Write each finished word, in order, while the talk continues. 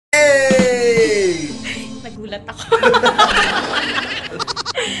Hey! Nagulat ako.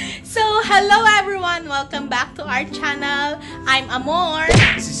 So, hello everyone! Welcome back to our channel. I'm Amor.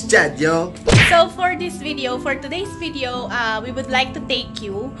 This is Chad, yo. So, for today's video, we would like to take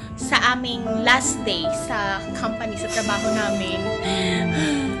you sa aming last day sa company, sa trabaho namin.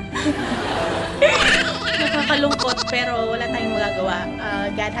 Nakakalungkot, pero wala tayong magagawa.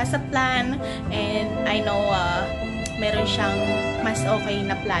 God has a plan, and I know meron siyang mas okay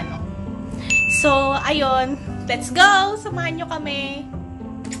na plano. So, ayun, let's go! Samahan nyo kami!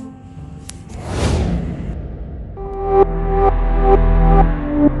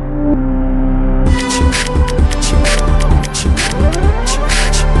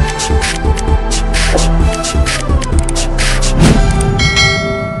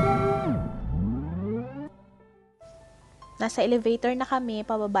 Nasa elevator na kami,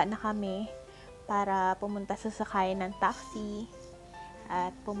 pababa na kami para pumunta sa sakayan ng taxi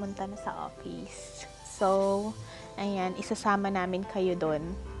at pumunta na sa office. So, ayan, isasama namin kayo doon.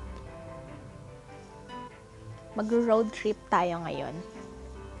 Mag-road trip tayo ngayon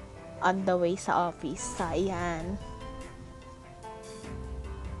on the way sa office. So, ayan.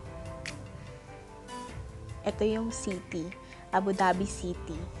 Ito yung city, Abu Dhabi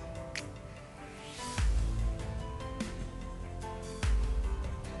City.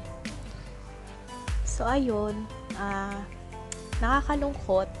 So, ayun,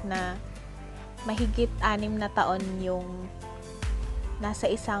 nakakalungkot na mahigit 6 na taon yung nasa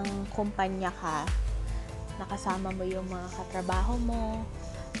isang kumpanya ka, nakasama mo yung mga katrabaho mo,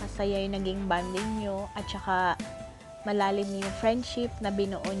 masaya yung naging bonding nyo, at saka malalim yung friendship na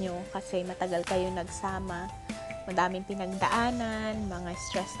binuo nyo kasi matagal kayo nagsama, madaming pinagdaanan, mga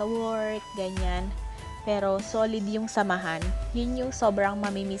stress sa work, ganyan. Pero solid yung samahan. Yun yung sobrang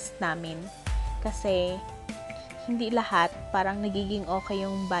mamimiss namin. Kasi hindi lahat parang nagiging okay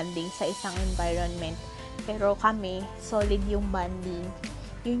yung bonding sa isang environment. Pero kami, solid yung bonding.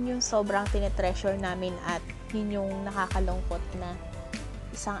 Yun yung sobrang tinetreasure namin at yun yung nakakalungkot na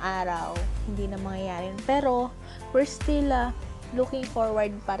isang araw hindi na mangyayari. Pero we're still looking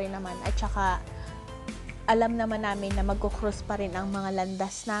forward pa rin naman. At saka alam naman namin na magkukross pa rin ang mga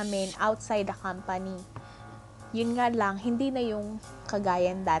landas namin outside the company. Yun nga lang, hindi na yung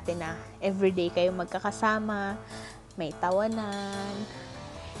kagayan dati na everyday kayo magkakasama, may tawanan,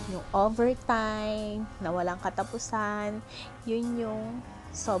 yung overtime, na walang katapusan. Yun yung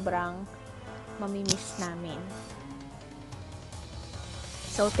sobrang mamimiss namin.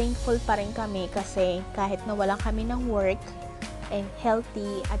 So, thankful pa rin kami kasi kahit na walang kami ng work and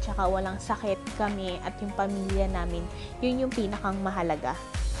healthy at saka walang sakit kami at yung pamilya namin, yun yung pinakang mahalaga.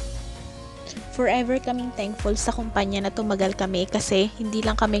 Forever kaming thankful sa kumpanya na tumagal kami kasi hindi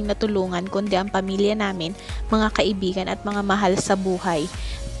lang kaming natulungan kundi ang pamilya namin, mga kaibigan at mga mahal sa buhay.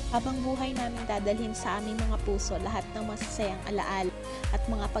 Habang buhay namin dadalhin sa aming mga puso lahat ng masasayang alaala at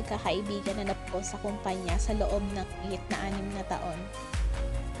mga pagkakaibigan na napuo sa kumpanya sa loob ng higit na 6 na taon.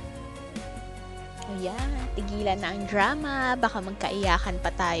 Ayan, tigilan na ang drama, baka magkaiyakan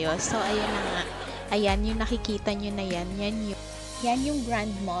pa tayo. So, ayan na nga. Ayan, yung nakikita nyo na yan, yan yung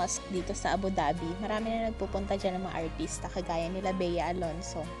Grand Mosque dito sa Abu Dhabi. Marami na nagpupunta dyan ng mga artista, kagaya nila Bea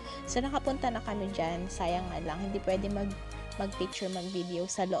Alonso. So, nakapunta na kami dyan. Sayang nga lang, hindi pwede mag-picture, mag-video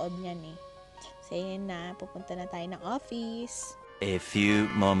sa loob niyan eh. So, ayan na, pupunta na tayo ng office. A few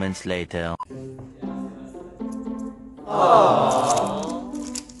moments later. Aww.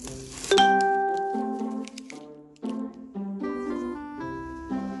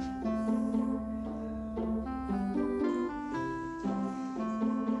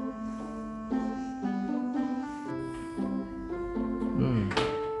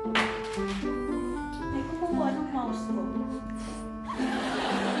 Ay, kukuha ng mouse ko.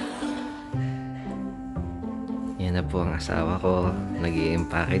 Yan na po ang asawa ko.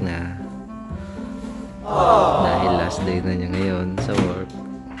 Nag-i-impake na. Dahil last day na niya ngayon sa work.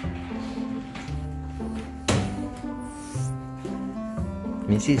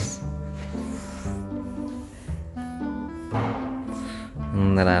 Mrs.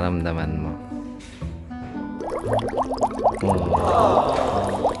 Anong nararamdaman mo?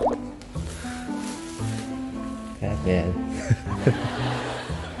 Kaya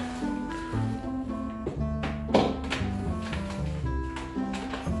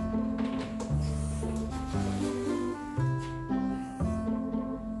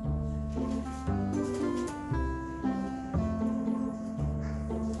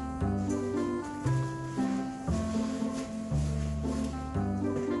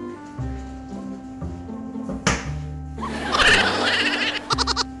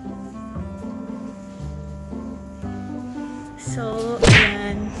So, ayan.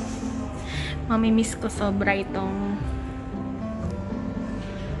 Mamimiss ko sobra itong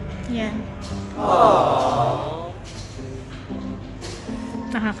yan.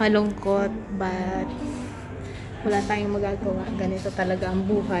 Nakakalungkot, but wala tayong magagawa. Ganito talaga ang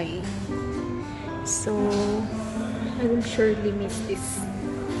buhay. So, I will surely miss this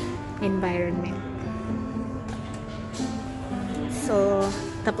environment. So,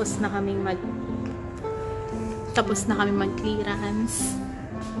 tapos na kaming mag-clearance.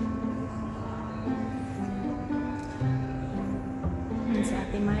 Yan si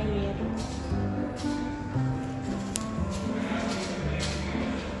Ate Mayet.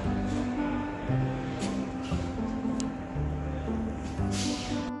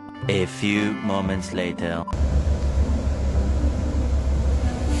 A few moments later.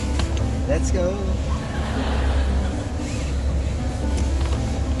 Let's go!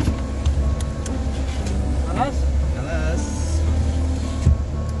 Alas? Alas!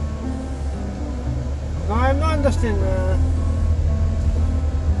 No, I'm not understand.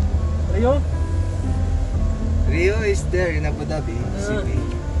 Rio? Rio is there in Abu Dhabi City.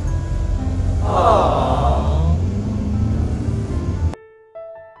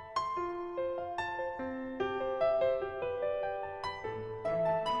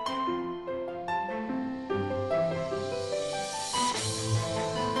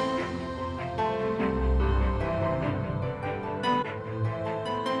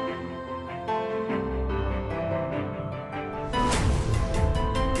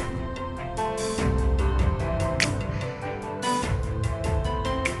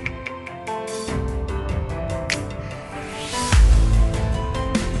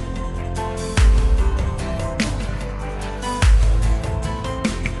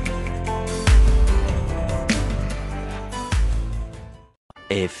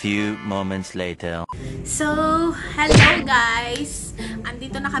 A few moments later. So, hello guys!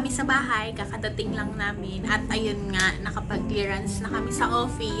 Andito na kami sa bahay, kakadating lang namin. At ayun nga, nakapag-clearance na kami sa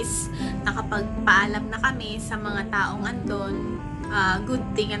office. Nakapagpaalam na kami sa mga taong andon.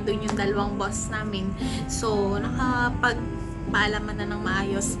 Good thing, andun yung dalawang boss namin. So, nakapagpaalaman na ng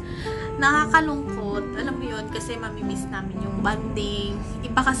maayos. Nakakalungkot, alam mo yun, kasi mamimiss namin yung bonding.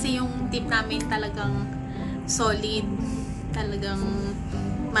 Iba kasi yung team namin talagang solid. Talagang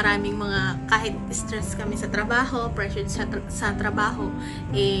maraming mga, kahit stress kami sa trabaho, pressured sa trabaho,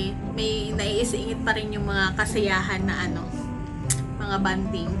 eh, may naiisingit pa rin yung mga kasiyahan na mga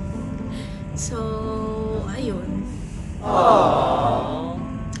bonding. So, ayun.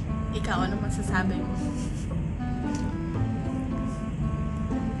 Ikaw, ano masasabi mo?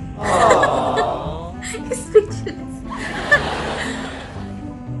 Speechless.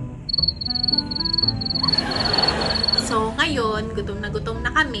 So, ngayon, gutom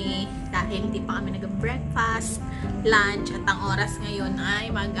na kami dahil hindi pa kami nag-breakfast, lunch, at ang oras ngayon ay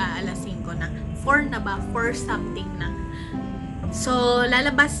mag-aalas 5 na. 4 na ba? 4 something na. So,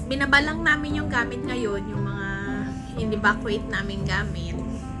 binabalang namin yung gamit ngayon, yung mga in-evacuate namin gamit.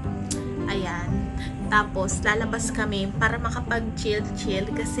 Ayan. Tapos, lalabas kami para makapag-chill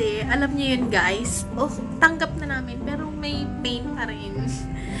kasi, alam niyo yun guys, tanggap na namin, pero may pain pa rin.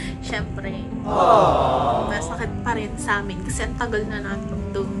 Siyempre, masakit pa rin sa amin kasi ang tagal na natin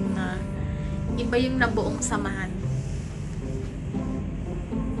doon na iba yung nabuong samahan.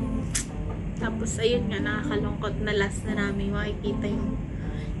 Tapos, ayun nga, nakakalungkot na last na namin makikita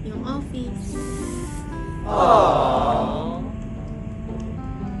yung office.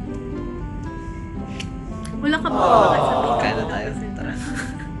 Wala ka ba makasabihin? Kaya tayo. Tara.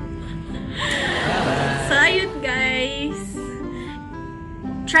 So, ayun guys.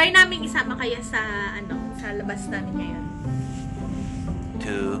 Try namin isama kaya sa labas namin ngayon.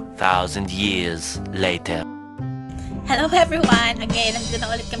 2,000 years later. Hello everyone! Again, nandito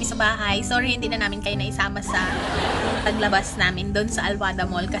na ulit kami sa bahay. Sorry, hindi na namin kayo naisama sa paglabas namin doon sa Alwada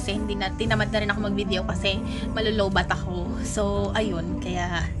Mall kasi tinamad na rin ako mag-video kasi malulowbat ako. So, ayun.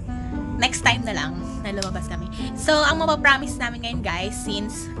 Kaya, next time na lang na lumabas kami. So, ang mapapromise namin ngayon guys,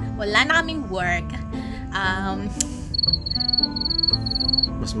 since wala na kaming work,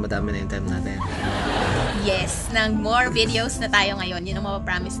 Mas madami na yung time natin. yes, more videos na tayo ngayon. Yun ang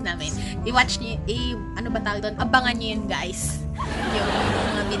mapapromise namin. I-watch nyo, abangan nyo yun guys. Yung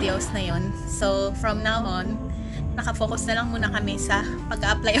mga videos na yun. So, from now on, nakafocus na lang muna kami sa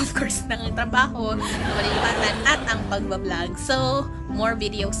pag-apply of course ng trabaho, ng malilipatan, at ang pagbablog. So, more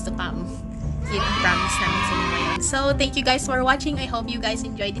videos to come. Yun ang promise namin sa inyo ngayon. So, thank you guys for watching. I hope you guys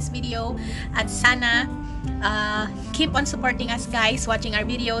enjoyed this video. At sana, keep on supporting us guys, watching our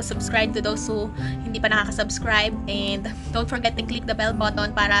videos, subscribe to those who hindi pa nakaka-subscribe, and don't forget to click the bell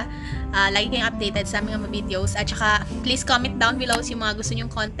button para lagi kayong updated sa aming mga videos. At saka, please comment down below yung mga gusto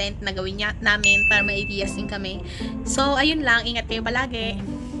nyong content na gawin namin para may ideas din kami. So, ayun lang. Ingat kayo palagi.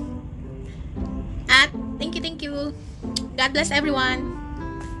 At, thank you. God bless everyone.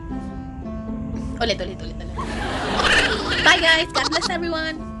 Ulit. Bye guys. God bless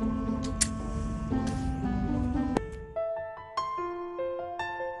everyone.